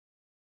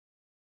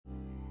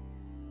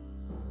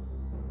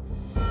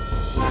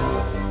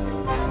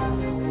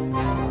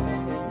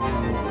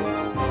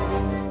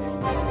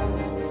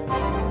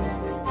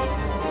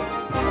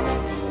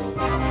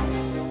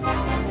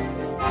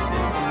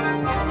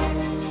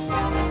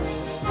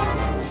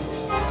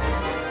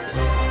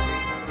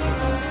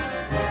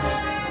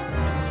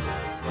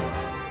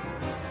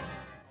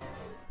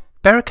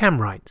Beracam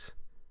writes,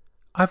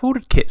 I've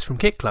ordered kits from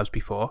kit clubs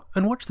before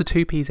and watched the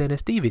 2Ps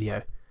NSD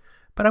video,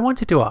 but I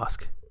wanted to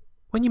ask,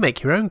 when you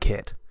make your own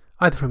kit,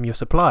 either from your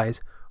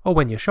supplies or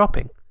when you're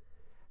shopping,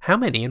 how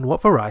many and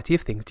what variety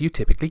of things do you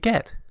typically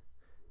get?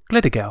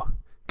 Glitter Girl,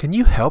 can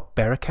you help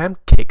Beracam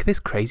kick this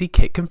crazy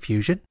kit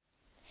confusion?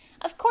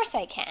 Of course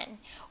I can.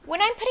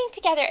 When I'm putting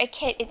together a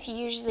kit, it's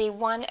usually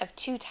one of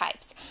two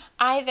types.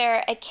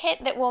 Either a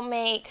kit that will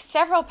make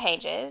several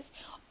pages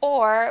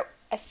or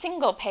a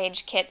single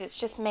page kit that's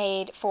just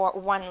made for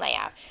one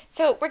layout.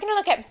 So we're going to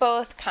look at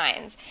both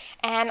kinds,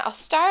 and I'll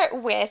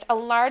start with a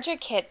larger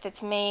kit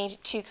that's made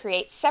to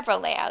create several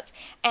layouts.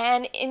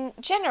 And in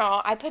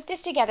general, I put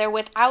this together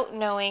without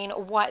knowing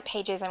what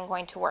pages I'm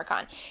going to work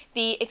on.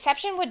 The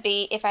exception would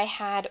be if I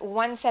had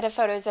one set of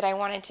photos that I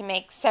wanted to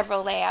make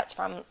several layouts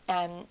from,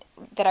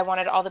 that I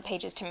wanted all the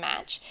pages to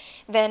match.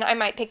 Then I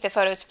might pick the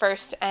photos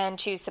first and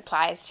choose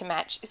supplies to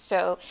match.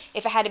 So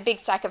if I had a big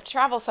stack of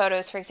travel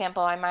photos, for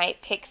example, I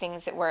might pick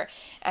things that were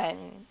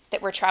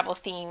travel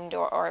themed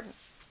or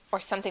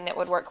something that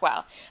would work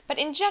well. But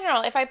in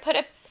general, if I put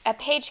a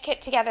page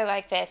kit together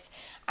like this,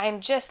 I'm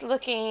just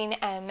looking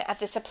at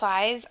the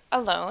supplies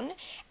alone,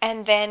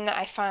 and then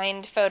I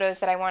find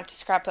photos that I want to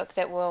scrapbook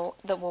that will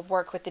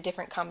work with the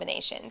different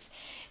combinations.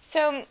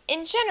 So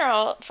in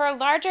general, for a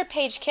larger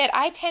page kit,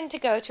 I tend to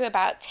go to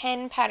about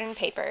 10 pattern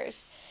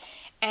papers.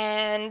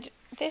 And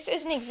this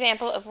is an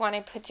example of one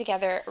I put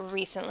together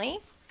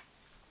recently.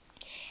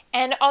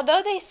 And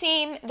although they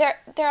seem, they're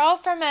all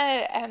from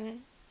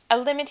a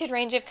limited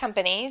range of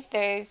companies.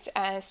 There's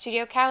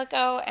Studio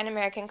Calico and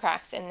American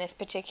Crafts in this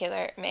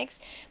particular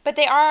mix, but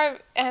they are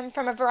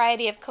from a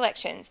variety of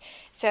collections.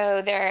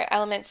 So there are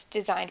elements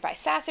designed by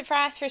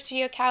Sassafras for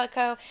Studio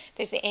Calico,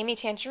 there's the Amy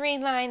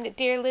Tangerine line, the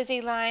Dear Lizzie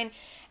line,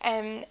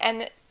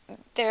 and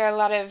there are a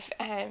lot of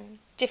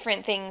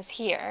different things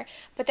here,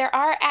 but there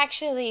are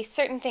actually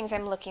certain things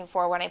I'm looking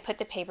for when I put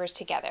the papers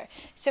together.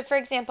 So for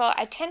example,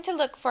 I tend to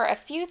look for a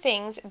few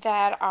things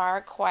that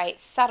are quite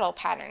subtle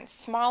patterns,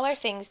 smaller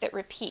things that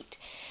repeat.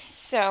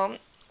 So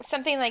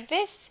something like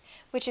this,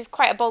 which is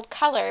quite a bold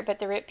color, but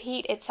the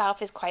repeat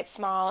itself is quite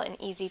small and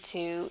easy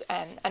to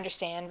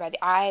understand by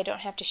the eye. I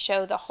don't have to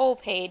show the whole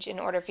page in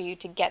order for you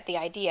to get the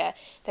idea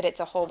that it's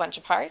a whole bunch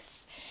of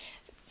hearts.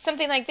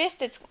 Something like this,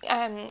 that's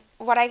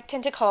what I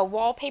tend to call a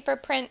wallpaper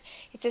print.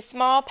 It's a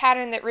small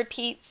pattern that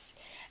repeats,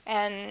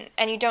 and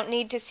you don't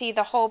need to see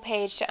the whole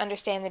page to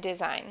understand the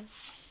design.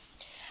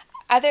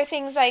 Other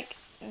things like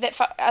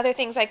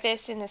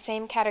this in the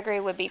same category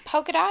would be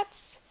polka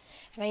dots,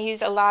 and I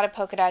use a lot of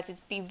polka dots.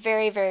 It'd be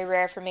very, very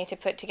rare for me to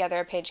put together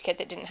a page kit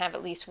that didn't have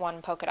at least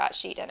one polka dot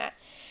sheet in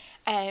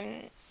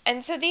it.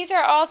 And so these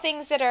are all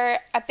things that are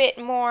a bit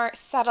more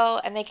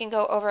subtle, and they can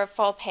go over a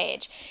full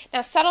page.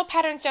 Now, subtle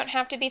patterns don't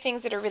have to be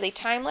things that are really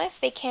timeless.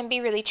 They can be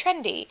really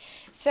trendy.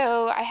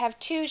 So I have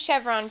two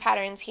chevron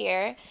patterns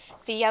here,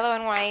 the yellow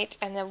and white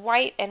and the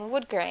white and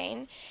wood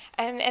grain.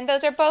 And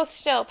those are both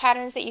still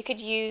patterns that you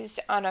could use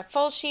on a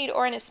full sheet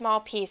or in a small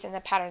piece, and the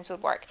patterns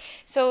would work.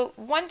 So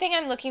one thing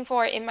I'm looking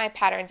for in my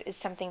patterns is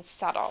something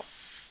subtle.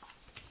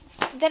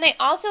 Then I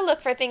also look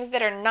for things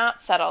that are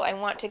not subtle. I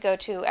want to go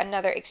to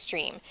another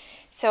extreme.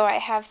 So I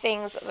have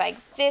things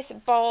like this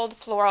bold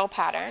floral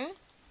pattern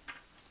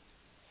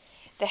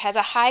that has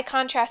a high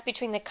contrast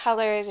between the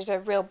colors. There's a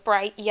real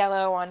bright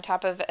yellow on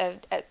top of a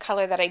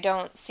color that I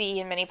don't see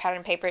in many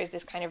pattern papers,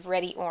 this kind of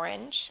reddy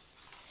orange.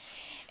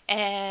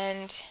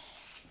 And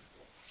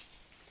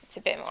it's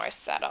a bit more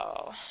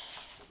subtle.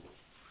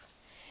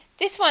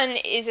 This one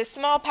is a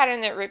small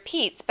pattern that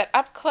repeats, but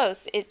up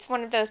close it's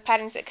one of those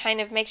patterns that kind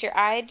of makes your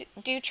eye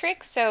do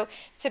tricks, so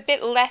it's a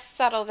bit less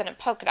subtle than a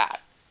polka dot.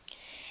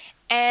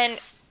 And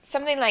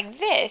something like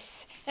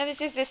this, now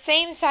this is the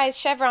same size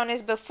chevron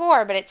as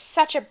before, but it's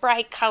such a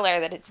bright color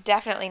that it's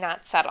definitely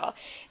not subtle.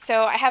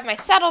 So I have my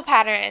subtle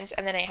patterns,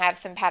 and then I have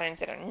some patterns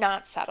that are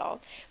not subtle.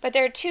 But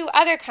there are two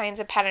other kinds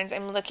of patterns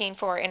I'm looking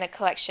for in a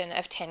collection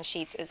of 10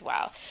 sheets as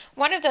well.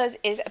 One of those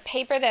is a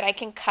paper that I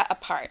can cut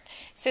apart.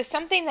 So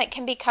something that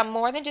can become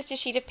more than just a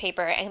sheet of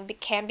paper and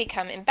can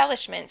become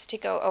embellishments to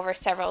go over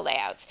several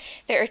layouts.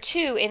 There are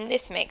two in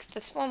this mix,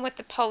 this one with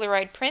the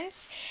Polaroid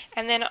prints,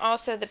 and then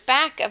also the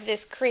back of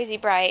this crazy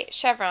bright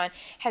chevron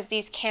has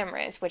these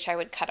cameras, which I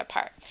would cut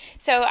apart.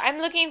 So I'm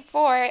looking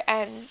for,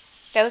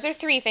 those are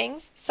three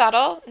things: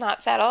 subtle,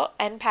 not subtle,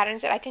 and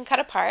patterns that I can cut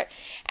apart.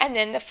 And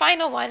then the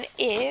final one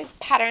is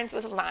patterns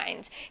with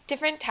lines,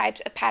 different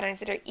types of patterns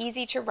that are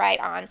easy to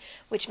write on,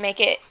 which make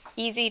it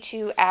easy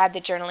to add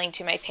the journaling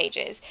to my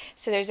pages.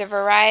 So there's a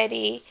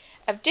variety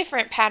of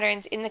different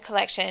patterns in the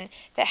collection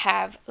that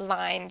have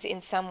lines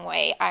in some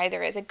way,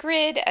 either as a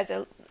grid, as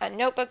a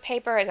notebook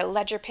paper, as a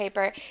ledger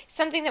paper,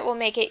 something that will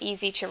make it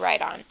easy to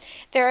write on.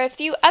 There are a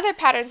few other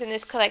patterns in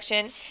this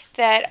collection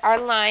that are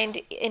lined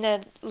in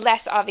a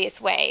less obvious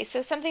way.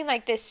 So something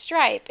like this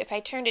stripe, if I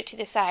turned it to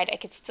the side, I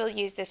could still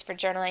use this for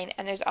journaling,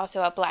 and there's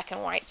also a black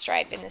and white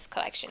stripe in this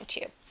collection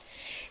too.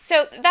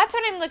 So that's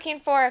what I'm looking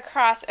for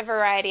across a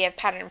variety of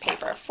pattern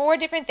paper. 4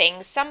 different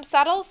things, some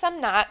subtle,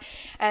 some not,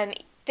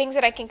 things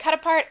that I can cut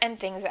apart and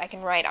things that I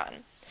can write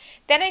on.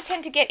 Then I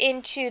tend to get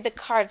into the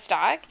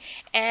cardstock,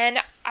 and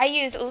I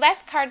use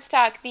less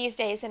cardstock these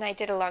days than I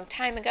did a long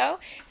time ago,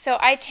 so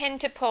I tend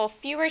to pull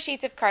fewer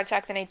sheets of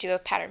cardstock than I do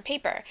of pattern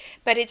paper.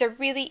 But it's a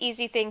really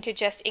easy thing to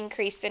just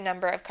increase the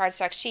number of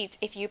cardstock sheets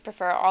if you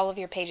prefer all of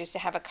your pages to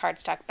have a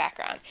cardstock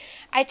background.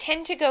 I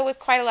tend to go with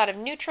quite a lot of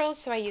neutrals,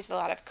 so I use a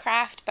lot of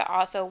craft, but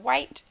also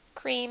white,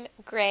 cream,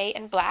 gray,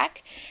 and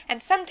black,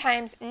 and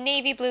sometimes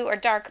navy blue or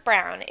dark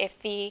brown if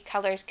the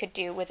colors could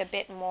do with a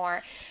bit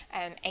more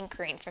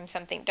anchoring from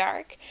something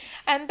dark.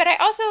 But I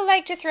also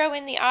like to throw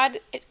in the odd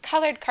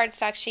colored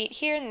cardstock sheet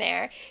here and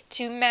there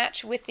to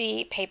match with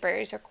the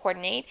papers or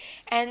coordinate,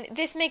 and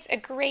this makes a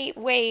great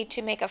way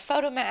to make a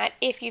photo mat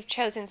if you've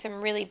chosen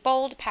some really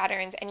bold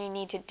patterns and you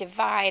need to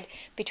divide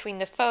between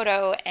the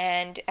photo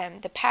and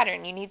the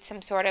pattern. You need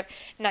some sort of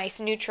nice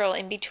neutral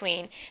in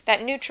between.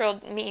 That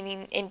neutral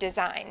meaning in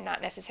design,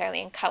 not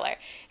necessarily in color.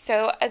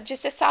 So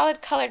just a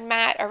solid colored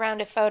mat around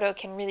a photo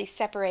can really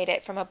separate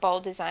it from a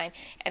bold design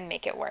and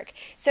make it work.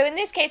 So in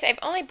this case, I've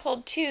only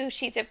pulled 2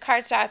 sheets of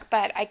cardstock,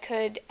 but I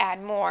could add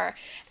more,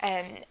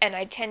 and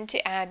I tend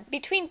to add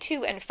between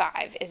 2 and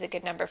 5 is a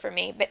good number for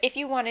me. But if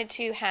you wanted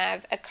to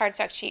have a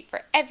cardstock sheet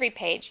for every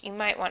page, you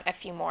might want a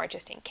few more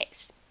just in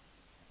case.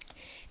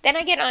 Then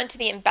I get on to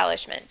the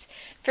embellishments.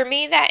 For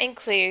me, that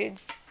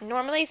includes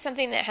normally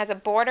something that has a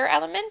border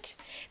element,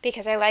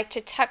 because I like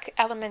to tuck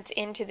elements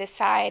into the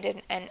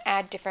side and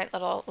add different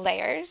little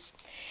layers.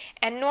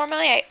 And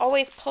normally I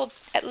always pull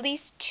at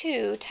least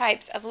 2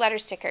 types of letter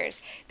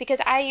stickers, because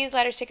I use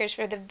letter stickers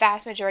for the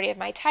vast majority of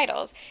my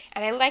titles,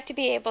 and I like to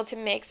be able to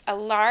mix a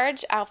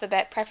large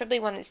alphabet, preferably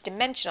one that's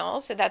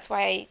dimensional, so that's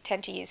why I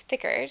tend to use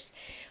thickers,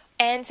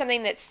 and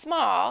something that's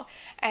small,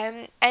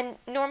 and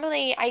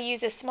normally I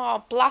use a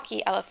small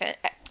blocky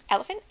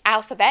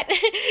alphabet,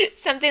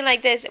 something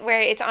like this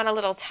where it's on a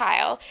little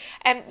tile,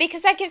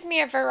 because that gives me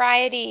a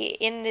variety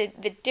in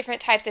the different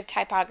types of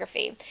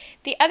typography.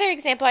 The other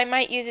example I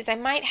might use is I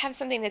might have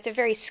something that's a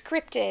very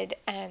scripted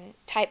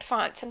type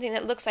font, something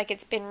that looks like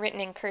it's been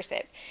written in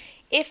cursive.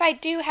 If I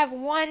do have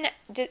one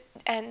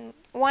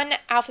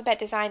alphabet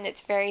design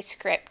that's very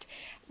script,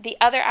 the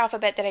other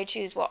alphabet that I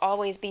choose will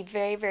always be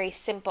very, very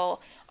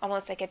simple,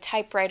 almost like a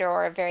typewriter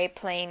or a very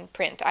plain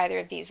print. Either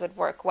of these would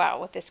work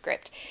well with the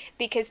script,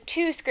 because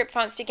 2 script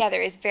fonts together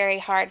is very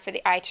hard for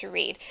the eye to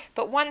read,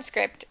 but 1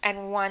 script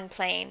and 1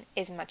 plain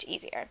is much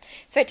easier.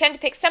 So I tend to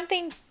pick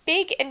something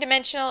big and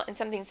dimensional and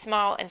something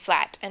small and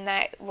flat, and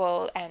that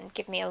will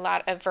give me a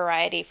lot of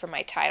variety for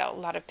my title, a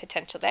lot of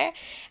potential there.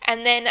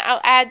 And then I'll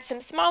add some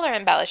smaller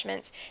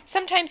embellishments.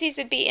 Sometimes these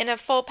would be in a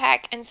full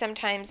pack, and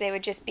sometimes they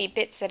would just be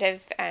bits that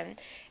have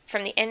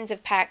from the ends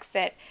of packs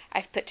that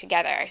I've put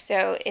together.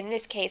 So in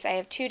this case, I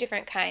have 2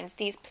 different kinds.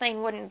 These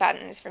plain wooden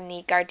buttons from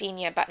the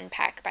Gardenia button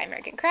pack by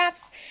American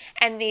Crafts,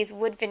 and these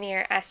wood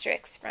veneer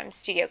asterisks from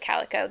Studio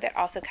Calico that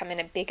also come in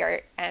a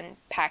bigger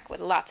pack with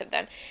lots of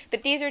them.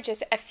 But these are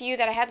just a few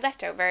that I had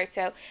left over,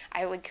 so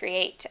I would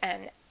create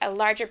a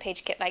larger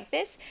page kit like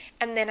this,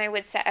 and then I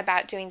would set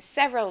about doing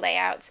several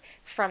layouts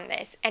from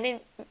this. And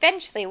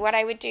eventually what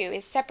I would do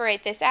is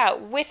separate this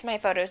out with my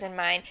photos in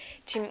mind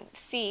to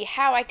see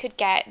how I could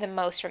get the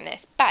most from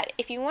this. But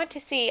if you want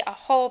to see a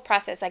whole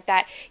process like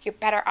that, you're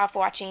better off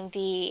watching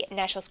the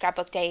National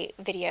Scrapbook Day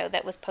video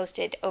that was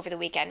posted over the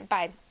weekend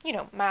by,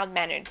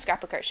 mild-mannered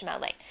scrapbooker Shamel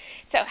Lane.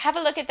 So have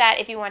a look at that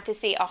if you want to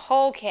see a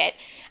whole kit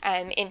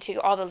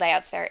into all the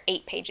layouts. There are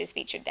 8 pages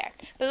featured there.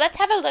 But let's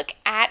have a look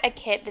at a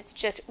kit that's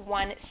just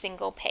one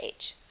single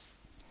page.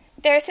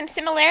 There are some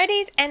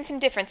similarities and some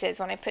differences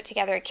when I put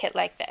together a kit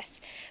like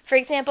this. For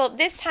example,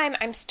 this time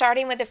I'm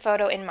starting with a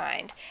photo in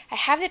mind. I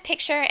have the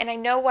picture and I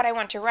know what I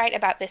want to write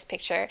about this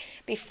picture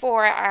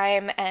before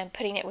I'm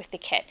putting it with the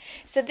kit.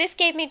 So this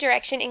gave me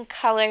direction in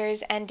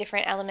colors and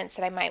different elements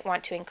that I might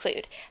want to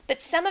include.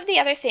 But some of the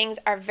other things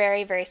are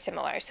very, very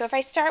similar. So if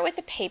I start with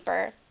the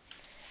paper,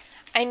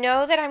 I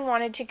know that I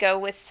wanted to go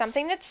with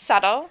something that's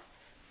subtle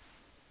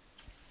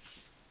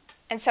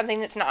and something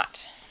that's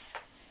not.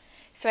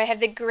 So I have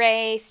the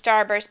gray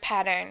starburst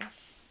pattern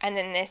and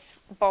then this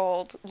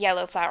bold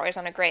yellow flowers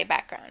on a gray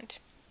background.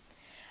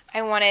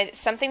 I wanted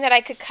something that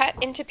I could cut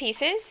into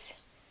pieces,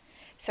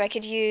 so I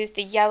could use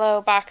the yellow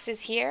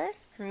boxes here,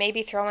 or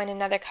maybe throw in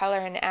another color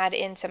and add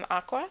in some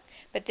aqua,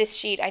 but this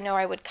sheet I know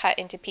I would cut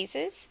into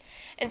pieces.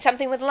 And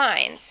something with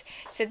lines.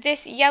 So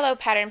this yellow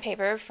pattern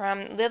paper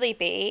from Lily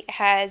Bee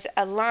has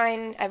a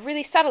line, a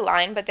really subtle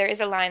line, but there is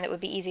a line that would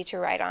be easy to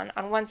write on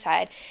one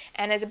side,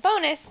 and as a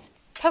bonus,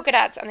 polka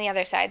dots on the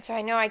other side, so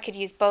I know I could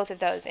use both of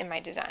those in my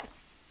design.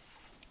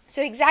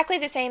 So exactly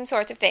the same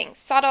sorts of things,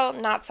 subtle,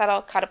 not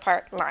subtle, cut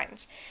apart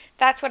lines.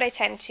 That's what I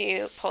tend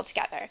to pull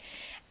together.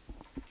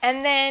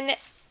 And then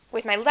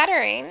with my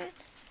lettering,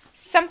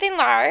 something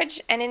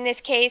large, and in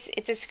this case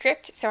it's a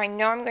script, so I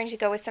know I'm going to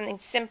go with something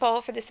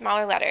simple for the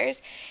smaller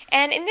letters.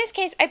 And in this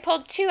case I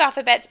pulled two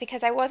alphabets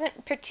because I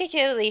wasn't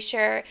particularly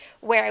sure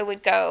where I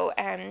would go,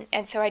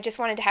 and so I just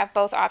wanted to have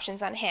both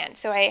options on hand.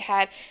 So I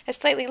had a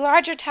slightly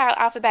larger tile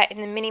alphabet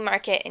in the Mini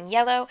Market in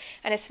yellow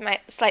and a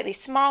slightly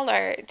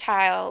smaller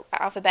tile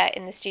alphabet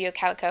in the Studio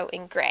Calico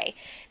in gray.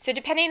 So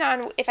depending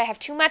on if I have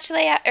too much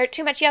layout or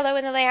too much yellow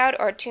in the layout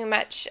or too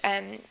much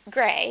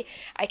gray,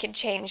 I can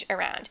change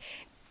around.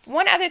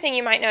 One other thing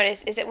you might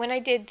notice is that when I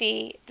did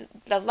the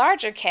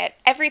larger kit,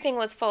 everything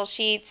was full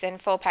sheets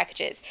and full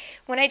packages.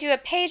 When I do a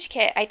page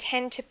kit, I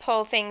tend to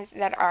pull things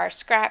that are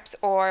scraps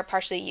or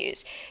partially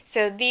used.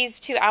 So these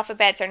two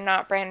alphabets are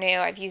not brand new,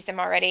 I've used them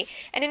already.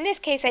 And in this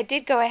case, I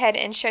did go ahead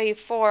and show you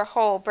 4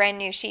 whole brand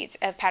new sheets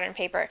of pattern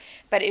paper,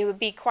 but it would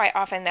be quite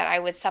often that I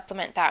would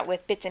supplement that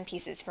with bits and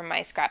pieces from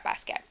my scrap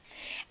basket.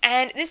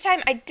 And this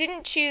time I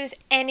didn't choose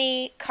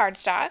any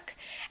cardstock,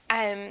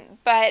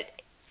 but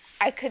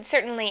I could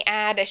certainly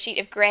add a sheet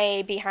of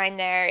gray behind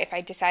there if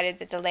I decided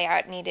that the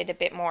layout needed a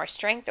bit more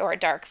strength or a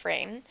dark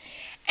frame.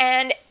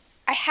 And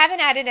I haven't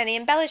added any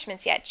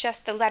embellishments yet,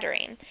 just the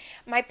lettering.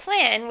 My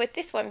plan with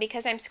this one,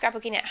 because I'm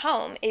scrapbooking at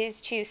home,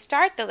 is to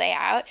start the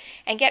layout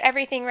and get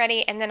everything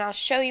ready, and then I'll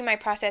show you my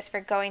process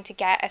for going to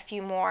get a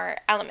few more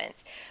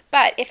elements.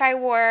 But if I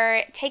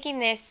were taking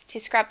this to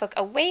scrapbook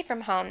away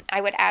from home,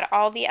 I would add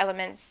all the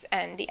elements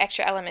and the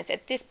extra elements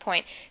at this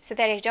point so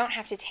that I don't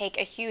have to take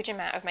a huge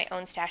amount of my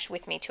own stash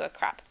with me to a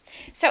crop.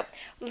 So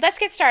let's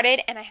get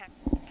started, and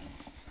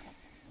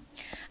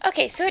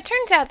Okay, so it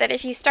turns out that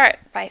if you start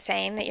by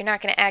saying that you're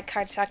not going to add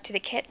cardstock to the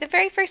kit, the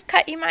very first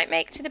cut you might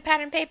make to the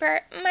pattern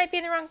paper might be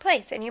in the wrong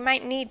place, and you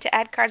might need to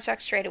add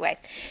cardstock straight away.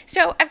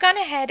 So I've gone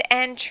ahead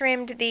and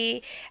trimmed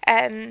the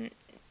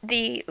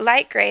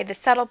light gray, the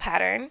subtle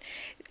pattern,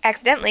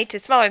 accidentally to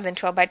smaller than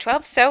 12 by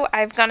 12, so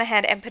I've gone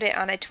ahead and put it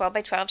on a 12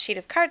 by 12 sheet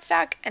of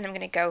cardstock, and I'm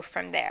going to go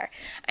from there.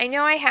 I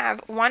know I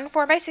have one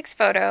 4 by 6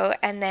 photo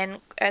and then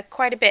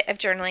quite a bit of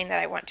journaling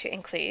that I want to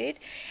include,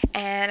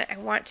 and I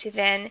want to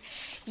then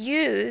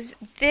use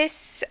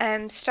this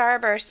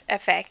starburst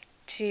effect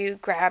to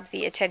grab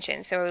the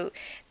attention. So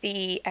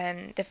the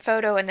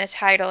photo and the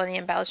title and the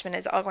embellishment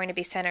is all going to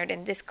be centered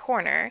in this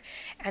corner,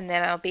 and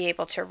then I'll be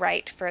able to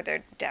write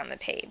further down the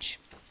page.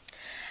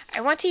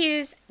 I want to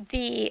use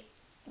the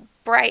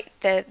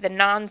the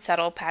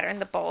non-subtle pattern,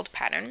 the bold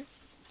pattern,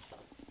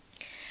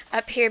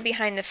 up here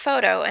behind the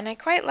photo, and I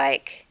quite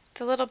like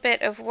the little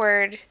bit of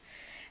word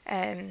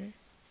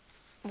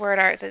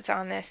art that's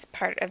on this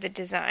part of the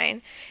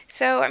design.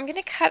 So I'm going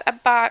to cut a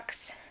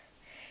box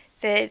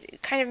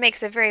that kind of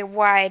makes a very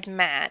wide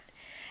mat.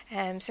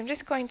 So I'm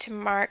just going to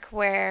mark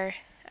where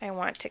I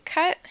want to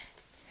cut,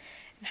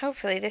 and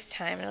hopefully this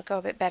time it'll go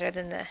a bit better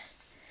than the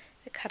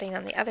cutting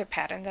on the other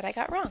pattern that I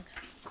got wrong.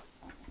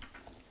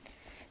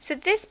 So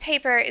this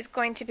paper is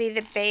going to be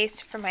the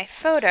base for my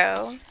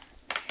photo,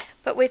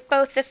 but with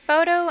both the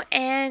photo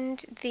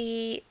and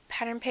the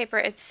pattern paper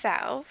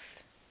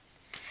itself,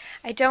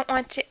 I don't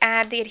want to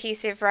add the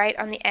adhesive right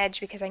on the edge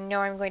because I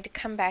know I'm going to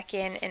come back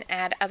in and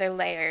add other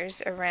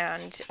layers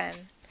around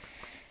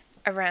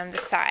the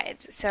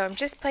sides. So I'm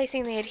just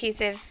placing the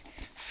adhesive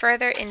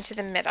further into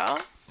the middle,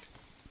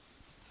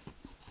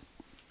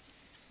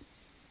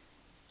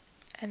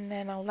 and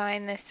then I'll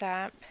line this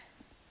up.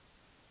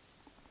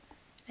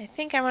 I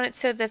think I want it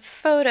so the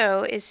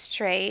photo is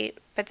straight,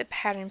 but the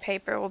pattern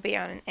paper will be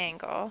on an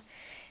angle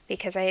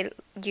because I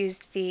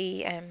used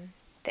the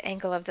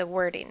angle of the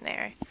wording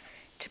there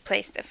to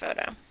place the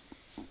photo.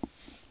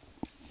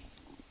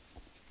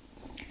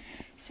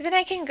 So then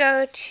I can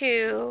go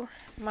to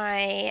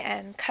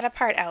my cut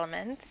apart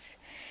elements,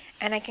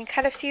 and I can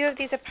cut a few of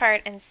these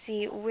apart and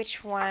see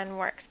which one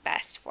works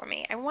best for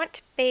me. I want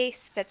to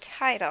base the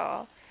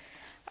title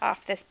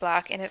off this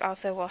block, and it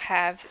also will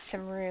have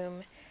some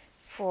room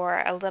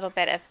for a little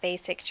bit of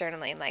basic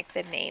journaling like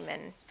the name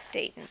and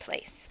date and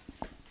place.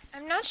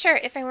 I'm not sure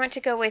if I want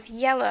to go with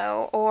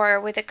yellow or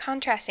with a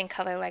contrasting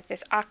color like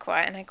this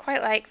aqua, and I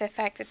quite like the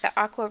fact that the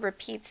aqua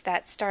repeats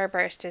that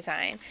starburst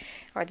design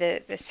or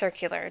the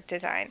circular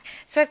design.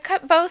 So I've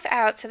cut both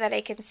out so that I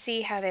can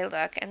see how they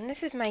look, and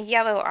this is my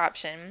yellow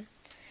option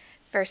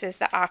versus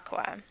the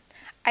aqua.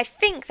 I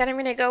think that I'm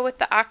going to go with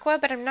the aqua,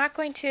 but I'm not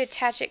going to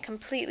attach it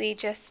completely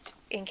just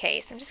in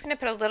case. I'm just going to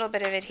put a little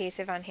bit of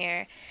adhesive on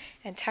here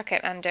and tuck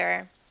it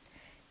under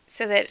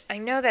so that I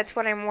know that's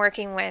what I'm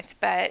working with,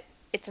 but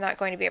it's not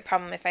going to be a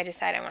problem if I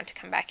decide I want to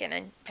come back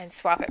in and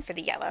swap it for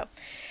the yellow.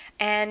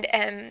 And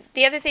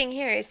the other thing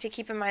here is to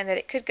keep in mind that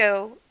it could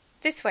go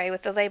this way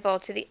with the label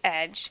to the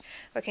edge,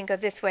 or it can go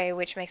this way,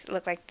 which makes it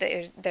look like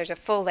there's a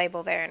full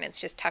label there and it's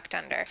just tucked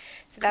under.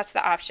 So that's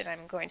the option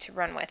I'm going to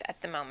run with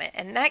at the moment,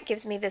 and that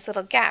gives me this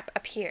little gap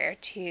up here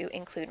to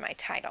include my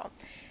title.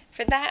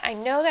 For that, I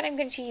know that I'm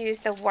going to use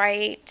the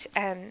white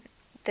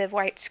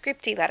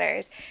scripty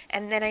letters,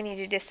 and then I need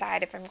to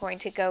decide if I'm going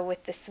to go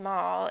with the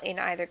small in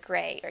either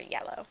gray or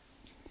yellow.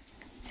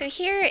 So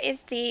here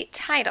is the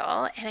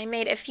title, and I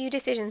made a few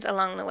decisions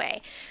along the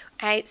way.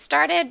 I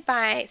started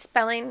by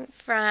spelling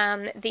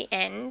from the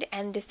end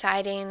and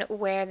deciding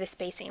where the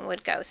spacing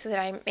would go so that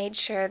I made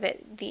sure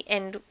that the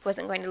end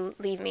wasn't going to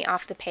leave me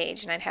off the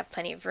page and I'd have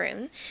plenty of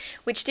room,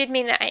 which did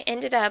mean that I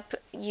ended up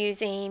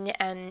using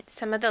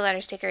some of the letter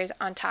stickers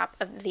on top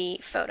of the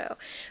photo.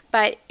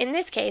 But in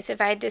this case,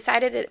 if I had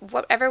decided that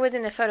whatever was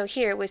in the photo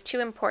here was too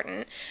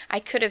important,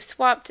 I could have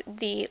swapped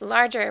the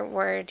larger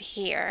word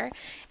here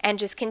and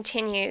just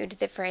continued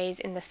the phrase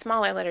in the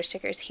smaller letter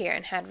stickers here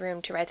and had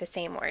room to write the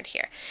same word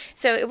here.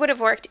 So it would have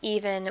worked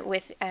even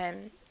with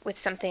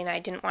something I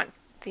didn't want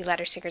the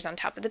letter stickers on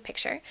top of the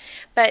picture.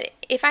 But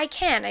if I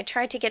can, I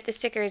try to get the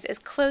stickers as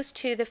close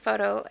to the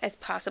photo as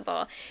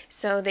possible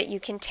so that you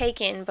can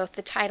take in both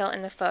the title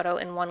and the photo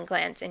in one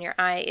glance and your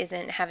eye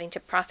isn't having to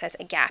process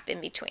a gap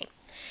in between.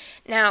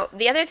 Now,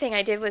 the other thing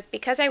I did was,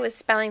 because I was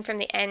spelling from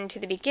the end to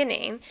the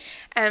beginning,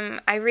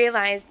 I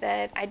realized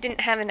that I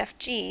didn't have enough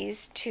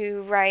G's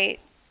to write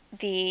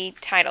the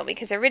title,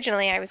 because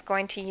originally I was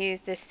going to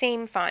use the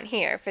same font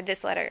here for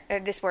this letter or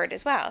this word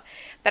as well,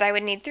 but I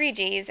would need 3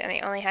 G's and I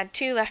only had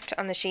 2 left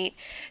on the sheet,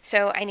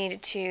 so I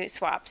needed to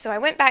swap. So I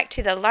went back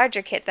to the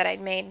larger kit that I'd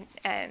made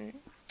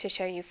to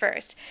show you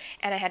first,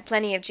 and I had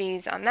plenty of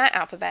G's on that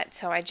alphabet,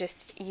 so I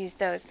just used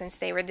those since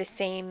they were the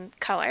same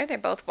color. They're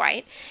both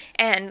white,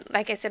 and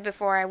like I said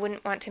before, I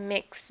wouldn't want to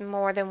mix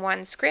more than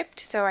one script,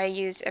 so I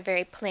used a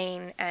very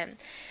plain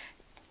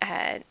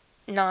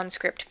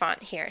non-script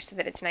font here so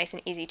that it's nice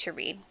and easy to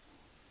read.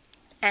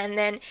 And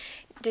then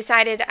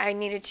decided I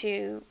needed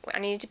to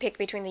pick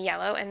between the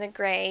yellow and the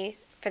gray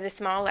for the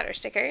small letter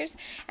stickers,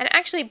 and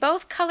actually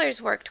both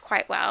colors worked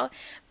quite well,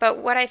 but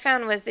what I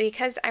found was that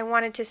because I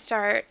wanted to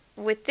start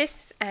with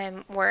this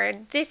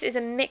word, this is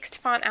a mixed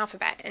font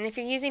alphabet, and if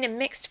you're using a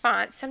mixed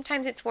font,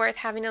 sometimes it's worth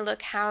having a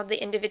look how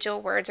the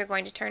individual words are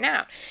going to turn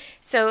out.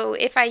 So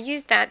if I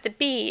use that, the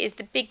B is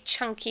the big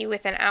chunky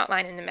with an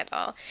outline in the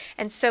middle,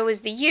 and so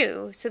is the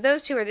U, so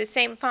those two are the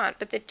same font,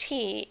 but the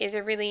T is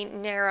a really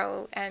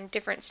narrow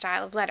different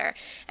style of letter,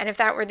 and if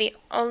that were the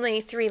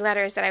only 3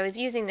 letters that I was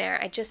using there,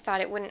 I just thought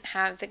it wouldn't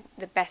have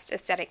the best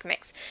aesthetic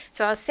mix.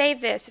 So I'll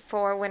save this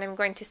for when I'm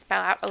going to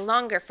spell out a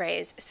longer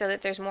phrase so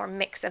that there's more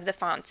mix of the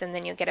fonts, and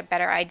then you'll get a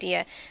better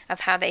idea of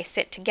how they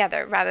sit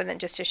together rather than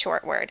just a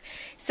short word.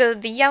 So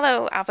the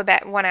yellow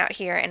alphabet won out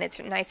here, and it's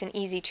nice and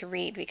easy to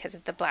read because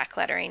of the black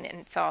lettering, and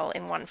it's all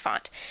in one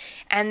font.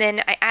 And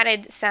then I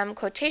added some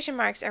quotation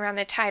marks around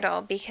the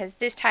title because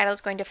this title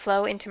is going to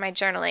flow into my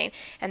journaling,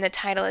 and the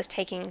title is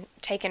taken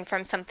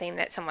from something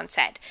that someone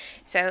said.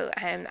 So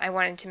I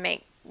wanted to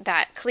make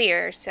that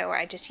clear, so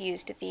I just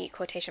used the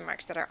quotation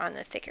marks that are on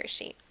the thicker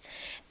sheet.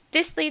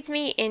 This leads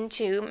me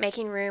into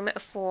making room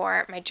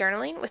for my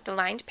journaling with the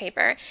lined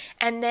paper,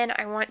 and then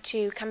I want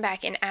to come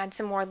back and add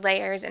some more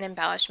layers and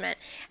embellishment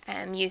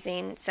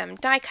using some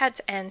die cuts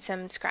and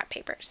some scrap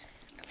papers.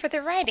 For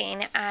the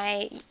writing,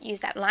 I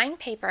used that lined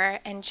paper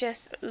and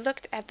just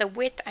looked at the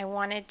width I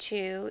wanted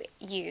to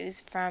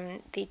use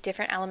from the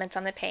different elements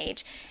on the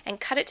page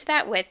and cut it to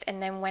that width,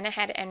 and then went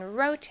ahead and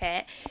wrote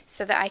it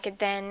so that I could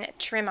then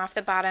trim off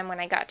the bottom when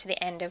I got to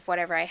the end of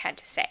whatever I had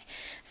to say.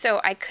 So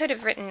I could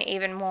have written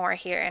even more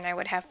here and I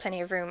would have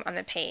plenty of room on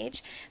the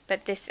page,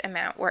 but this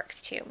amount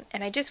works too.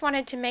 And I just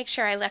wanted to make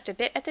sure I left a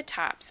bit at the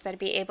top so that I'd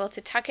be able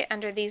to tuck it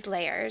under these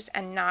layers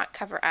and not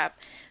cover up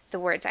the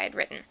words I had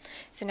written.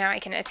 So now I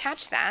can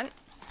attach that,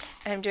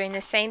 and I'm doing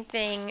the same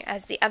thing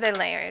as the other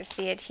layers,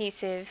 the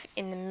adhesive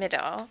in the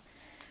middle,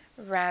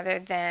 rather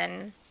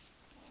than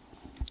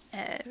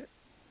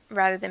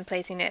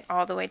placing it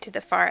all the way to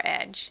the far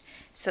edge,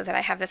 so that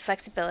I have the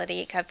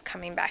flexibility of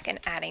coming back and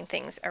adding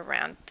things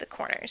around the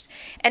corners.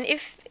 And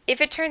if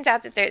it turns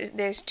out that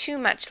there's too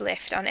much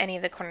lift on any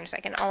of the corners, I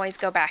can always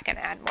go back and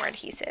add more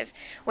adhesive.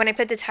 When I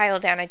put the title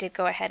down, I did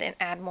go ahead and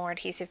add more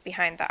adhesive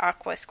behind the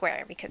aqua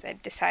square because I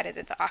decided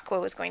that the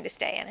aqua was going to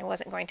stay and I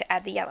wasn't going to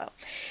add the yellow.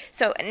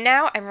 So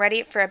now I'm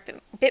ready for a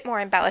bit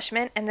more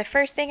embellishment, and the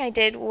first thing I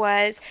did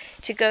was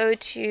to go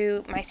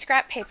to my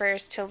scrap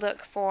papers to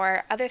look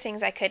for other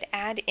things I could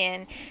add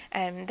in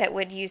that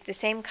would use the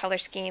same color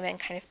scheme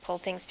and kind of pull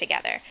things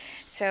together.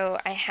 So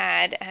I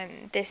had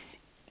this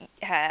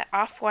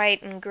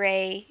off-white and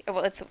gray,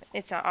 well,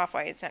 it's not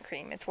off-white, it's not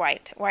cream, it's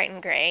white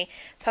and gray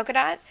polka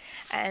dot,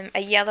 a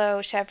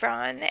yellow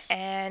chevron,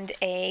 and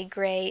a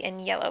gray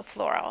and yellow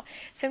floral.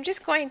 So I'm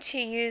just going to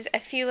use a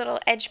few little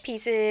edge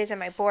pieces and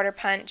my border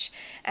punch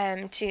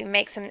to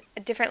make some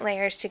different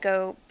layers to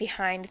go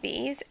behind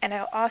these, and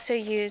I'll also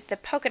use the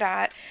polka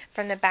dot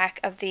from the back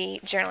of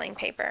the journaling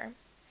paper.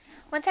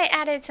 Once I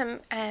added some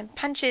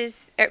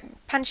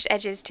punched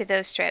edges to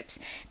those strips,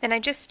 then I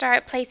just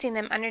start placing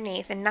them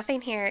underneath, and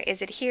nothing here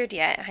is adhered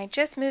yet, and I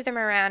just move them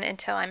around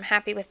until I'm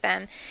happy with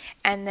them,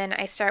 and then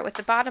I start with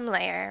the bottom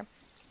layer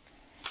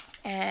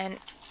and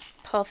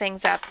pull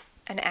things up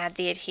and add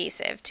the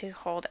adhesive to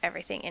hold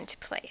everything into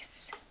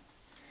place.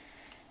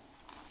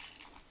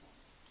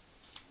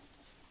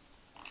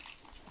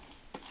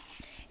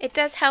 It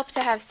does help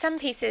to have some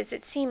pieces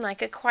that seem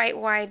like a quite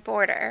wide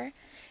border,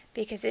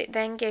 because it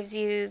then gives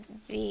you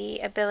the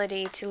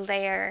ability to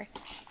layer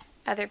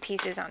other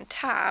pieces on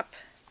top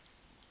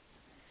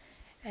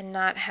and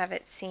not have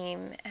it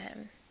seem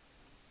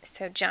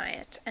so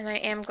giant. And I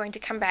am going to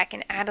come back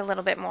and add a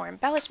little bit more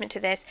embellishment to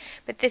this,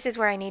 but this is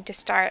where I need to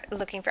start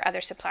looking for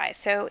other supplies.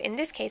 So in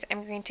this case,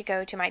 I'm going to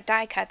go to my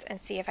die cuts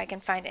and see if I can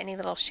find any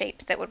little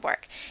shapes that would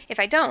work. If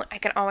I don't, I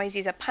can always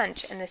use a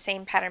punch and the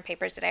same pattern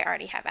papers that I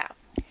already have out.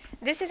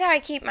 This is how I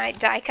keep my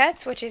die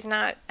cuts, which is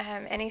not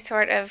any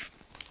sort of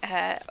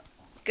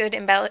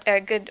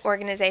good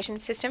organization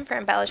system for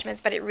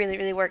embellishments, but it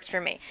really works for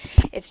me.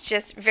 It's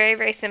just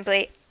very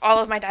simply, all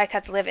of my die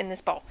cuts live in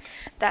this bowl.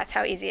 That's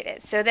how easy it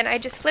is. So then I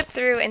just flip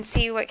through and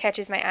see what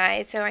catches my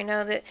eye. So I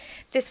know that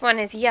this one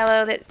is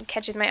yellow, that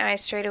catches my eye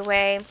straight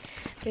away.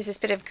 There's this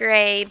bit of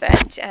gray,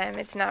 but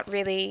it's not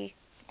really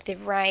the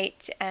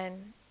right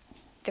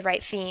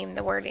theme.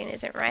 The wording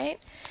isn't right.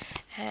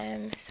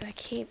 So I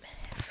keep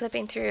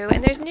flipping through,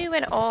 and there's new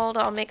and old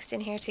all mixed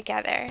in here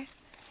together.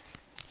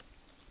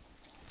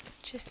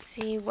 Just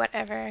see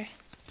whatever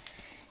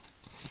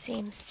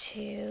seems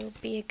to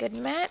be a good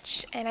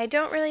match, and I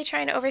don't really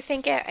try and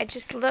overthink it. I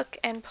just look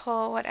and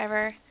pull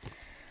whatever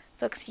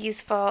looks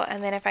useful,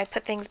 and then if I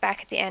put things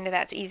back at the end,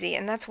 that's easy.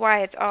 And that's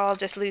why it's all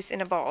just loose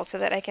in a bowl, so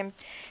that I can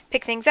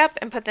pick things up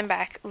and put them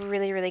back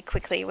really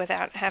quickly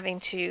without having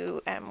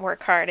to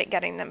work hard at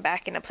getting them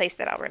back in a place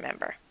that I'll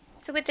remember.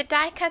 So with the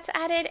die cuts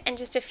added and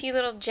just a few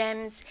little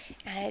gems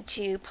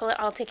to pull it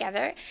all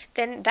together,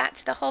 then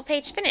that's the whole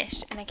page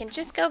finished. And I can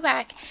just go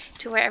back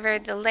to wherever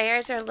the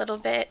layers are a little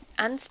bit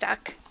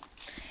unstuck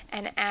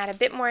and add a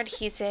bit more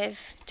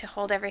adhesive to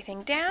hold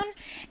everything down,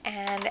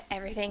 and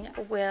everything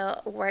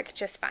will work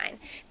just fine.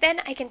 Then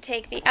I can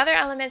take the other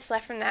elements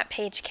left from that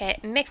page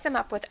kit, mix them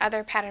up with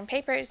other pattern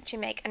papers to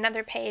make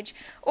another page,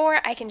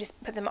 or I can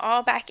just put them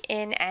all back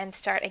in and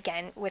start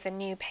again with a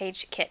new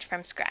page kit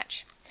from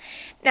scratch.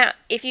 Now,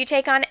 if you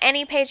take on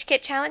any page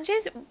kit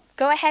challenges,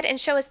 go ahead and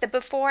show us the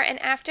before and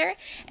after.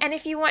 And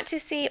if you want to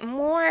see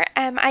more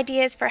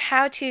ideas for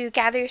how to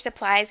gather your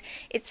supplies,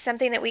 it's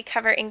something that we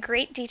cover in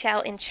great detail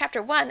in Chapter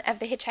 1 of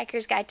The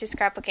Hitchhiker's Guide to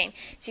Scrapbooking.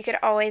 So you could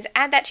always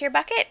add that to your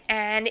bucket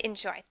and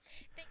enjoy.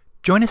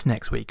 Join us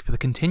next week for the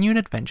continuing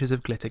adventures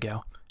of Glitter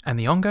Girl and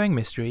the ongoing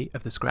mystery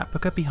of the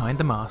scrapbooker behind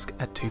the mask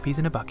at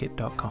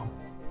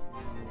 2peasinabucket.com.